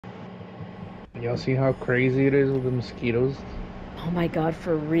Y'all see how crazy it is with the mosquitoes? Oh my god,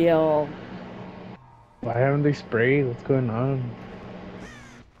 for real. Why haven't they sprayed? What's going on?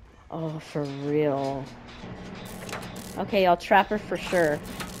 Oh, for real. Okay, I'll trap her for sure.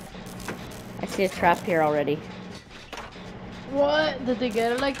 I see a trap here already. What? Did they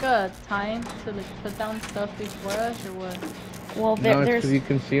get like a time to like put down stuff before us or what? Well, No, it's there's... because you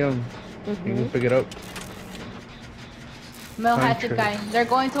can see them. You can pick it up. Male hatchet guy. They're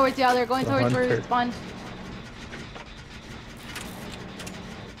going towards y'all. They're going towards where we spawned.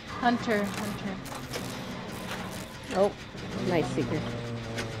 Hunter. Oh, nice seeker.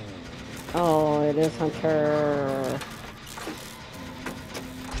 Oh, it is Hunter.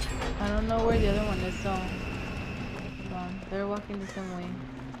 I don't know where the other one is, so... They're walking the same way.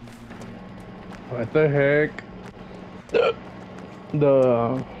 What the heck?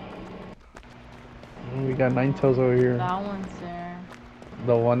 We got nine tails over here. That one's there.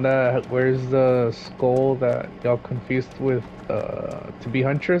 The one that wears the skull that y'all confused with to be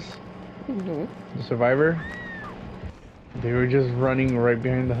Huntress? The survivor? They were just running right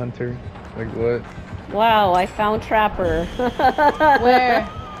behind the hunter. Like what? Wow, I found Trapper. Where?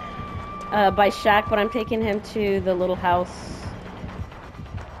 By Shack, but I'm taking him to the little house.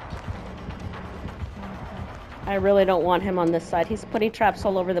 I really don't want him on this side. He's putting traps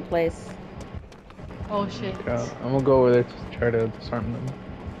all over the place. Oh shit. Yeah, I'm gonna go over there to try to disarm them.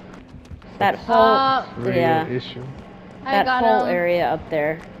 That whole really an issue. That whole area up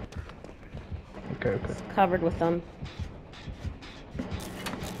there. Okay. It's covered with them.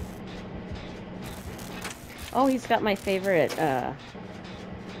 Oh, he's got my favorite,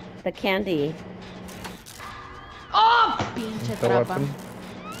 the candy. Oh! Pinche trapa.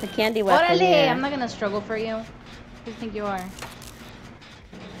 The candy weapon. Orale! Yeah. I'm not gonna struggle for you. Who do you think you are?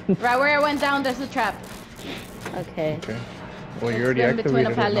 Right where I went down, there's a trap. Okay. Well, you already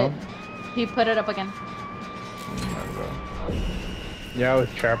activated it, no? He put it up again. Yeah,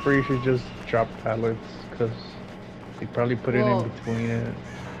 with Trapper, you should just drop pallets, because he probably put it in between it.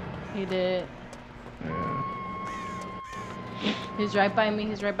 He did. Yeah. He's right by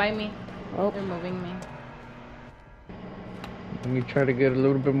me. Oh. They're moving me. Let me try to get a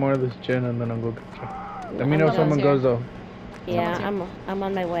little bit more of this gin, and then I'll go get you. Let me know if someone goes, though. Yeah, I'm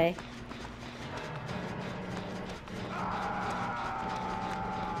on my way.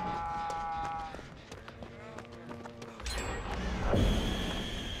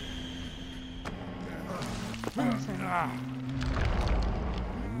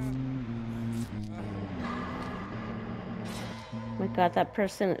 Oh my god, that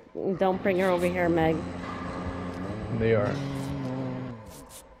person, don't bring her over here, Meg. They are.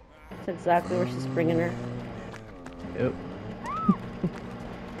 That's exactly where she's bringing her. Yep.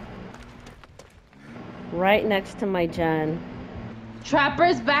 Right next to my gen.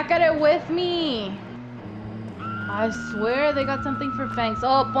 Trapper's back at it with me. I swear they got something for fangs.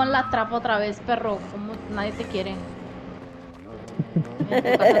 Oh, pon la trapa otra vez, perro. Como nadie te quiere. En tu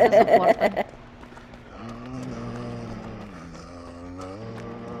casa te soportan.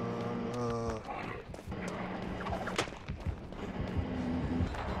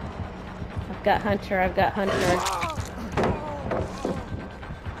 I've got Hunter.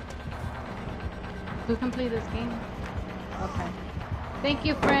 Who can play this game? Okay. Thank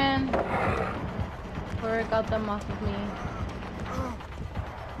you, friend. Whoever got them off of me.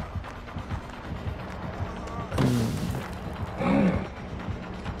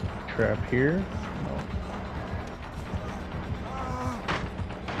 Trap here.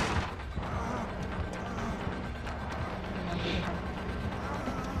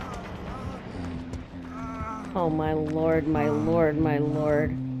 Oh my lord, my lord, my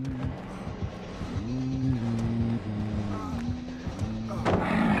lord.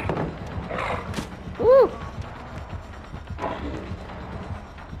 Woo!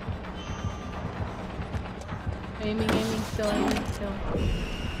 Aiming still.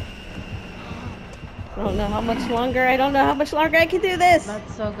 I don't know how much longer I can do this!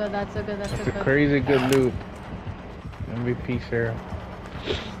 That's so good, that's so good. That's a crazy good loop. MVP Sarah.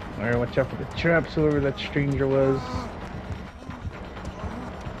 Alright, watch out for the traps, whoever that stranger was.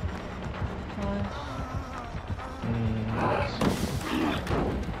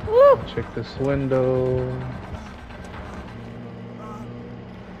 Woo! Check this window.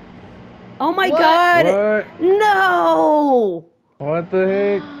 Oh my god! What? No! What the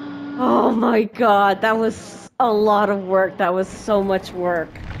heck? Oh my god, that was a lot of work. That was so much work.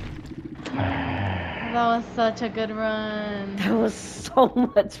 That was such a good run. That was so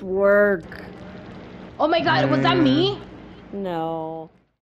much work. Oh my god, was that me? No.